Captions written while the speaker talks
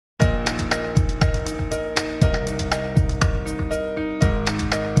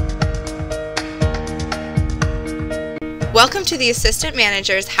Welcome to the Assistant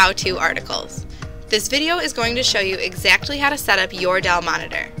Manager's How-To Articles. This video is going to show you exactly how to set up your Dell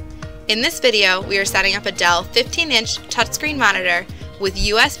monitor. In this video, we are setting up a Dell 15-inch touchscreen monitor with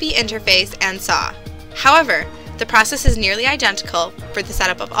USB interface and SAW. However, the process is nearly identical for the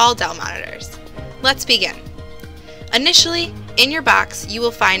setup of all Dell monitors. Let's begin. Initially, in your box, you will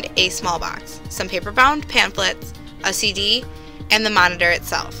find a small box, some paper-bound pamphlets, a CD, and the monitor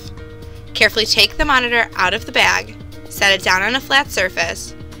itself. Carefully take the monitor out of the bag, set it down on a flat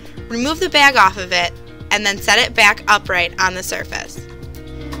surface, remove the bag off of it, and then set it back upright on the surface.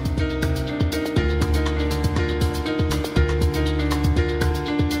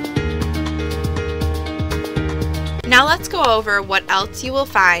 Now let's go over what else you will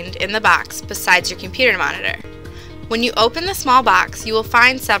find in the box besides your computer monitor. When you open the small box, you will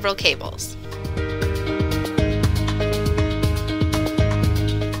find several cables.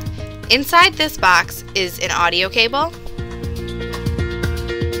 Inside this box is an audio cable,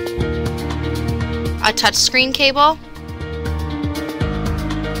 a touchscreen cable,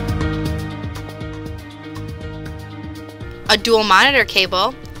 a dual monitor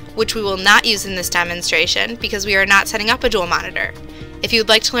cable, which we will not use in this demonstration because we are not setting up a dual monitor. If you would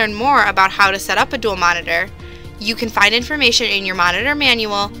like to learn more about how to set up a dual monitor, you can find information in your monitor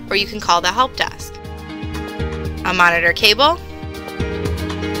manual or you can call the help desk. A monitor cable,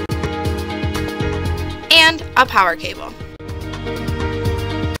 and a power cable.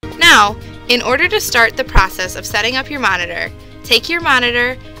 Now, in order to start the process of setting up your monitor, take your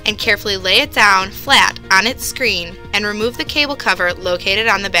monitor and carefully lay it down flat on its screen and remove the cable cover located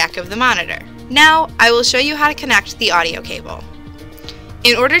on the back of the monitor. Now, I will show you how to connect the audio cable.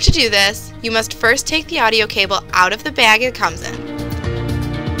 In order to do this, you must first take the audio cable out of the bag it comes in.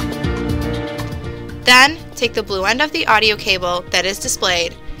 Then, take the blue end of the audio cable that is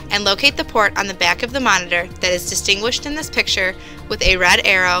displayed and locate the port on the back of the monitor that is distinguished in this picture with a red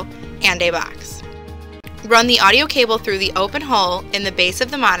arrow and a box. Run the audio cable through the open hole in the base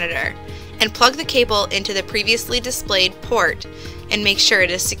of the monitor and plug the cable into the previously displayed port and make sure it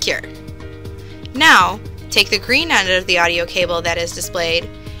is secure. Now, take the green end of the audio cable that is displayed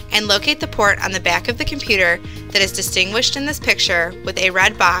and locate the port on the back of the computer that is distinguished in this picture with a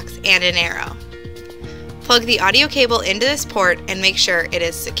red box and an arrow. Plug the audio cable into this port and make sure it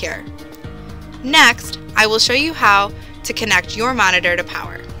is secure. Next, I will show you how to connect your monitor to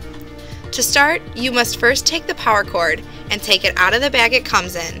power. To start, you must first take the power cord and take it out of the bag it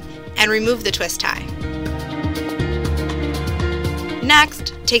comes in and remove the twist tie.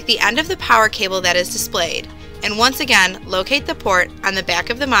 Next, take the end of the power cable that is displayed and once again locate the port on the back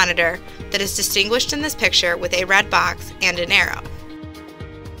of the monitor that is distinguished in this picture with a red box and an arrow.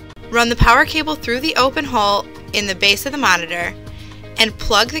 Run the power cable through the open hole in the base of the monitor and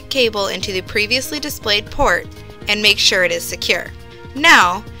plug the cable into the previously displayed port and make sure it is secure.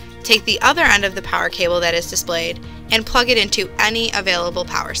 Now, take the other end of the power cable that is displayed and plug it into any available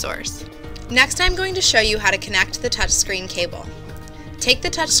power source. Next, I'm going to show you how to connect the touchscreen cable. Take the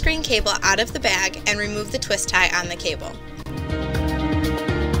touchscreen cable out of the bag and remove the twist tie on the cable.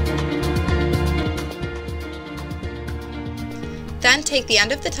 Then take the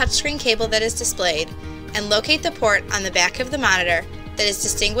end of the touchscreen cable that is displayed and locate the port on the back of the monitor that is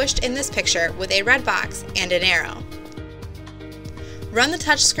distinguished in this picture with a red box and an arrow. Run the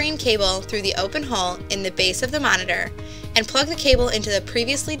touchscreen cable through the open hole in the base of the monitor and plug the cable into the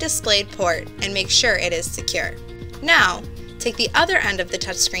previously displayed port and make sure it is secure. Now, take the other end of the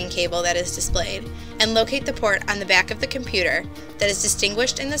touchscreen cable that is displayed and locate the port on the back of the computer that is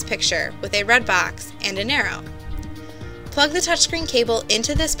distinguished in this picture with a red box and an arrow. Plug the touchscreen cable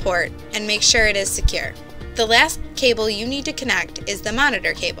into this port and make sure it is secure. The last cable you need to connect is the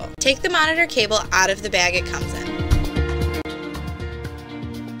monitor cable. Take the monitor cable out of the bag it comes in.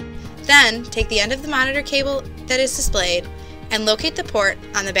 Then, take the end of the monitor cable that is displayed and locate the port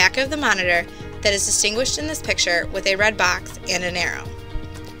on the back of the monitor that is distinguished in this picture with a red box and an arrow.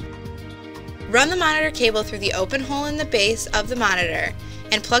 Run the monitor cable through the open hole in the base of the monitor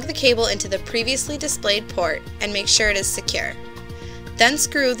and plug the cable into the previously displayed port and make sure it is secure. Then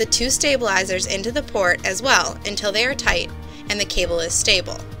screw the two stabilizers into the port as well until they are tight and the cable is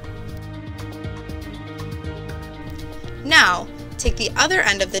stable. Now, take the other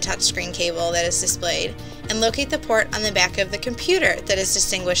end of the touchscreen cable that is displayed and locate the port on the back of the computer that is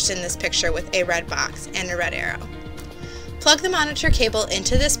distinguished in this picture with a red box and a red arrow. Plug the monitor cable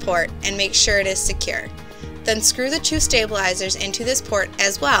into this port and make sure it is secure. Then screw the two stabilizers into this port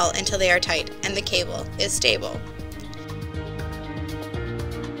as well until they are tight and the cable is stable.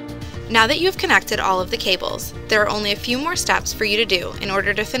 Now that you've connected all of the cables, there are only a few more steps for you to do in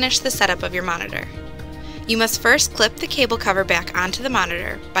order to finish the setup of your monitor. You must first clip the cable cover back onto the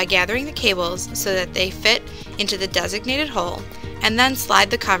monitor by gathering the cables so that they fit into the designated hole, and then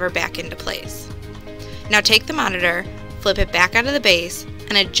slide the cover back into place. Now take the monitor, flip it back onto the base,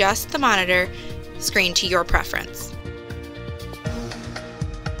 and adjust the monitor screen to your preference.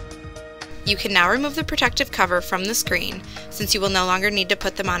 You can now remove the protective cover from the screen, since you will no longer need to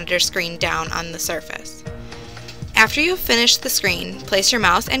put the monitor screen down on the surface. After you have finished the screen, place your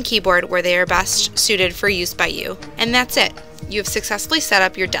mouse and keyboard where they are best suited for use by you, and that's it. You have successfully set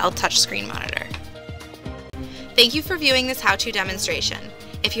up your Dell touchscreen monitor. Thank you for viewing this how-to demonstration.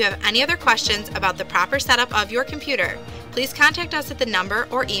 If you have any other questions about the proper setup of your computer, please contact us at the number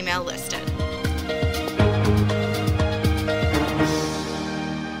or email listed.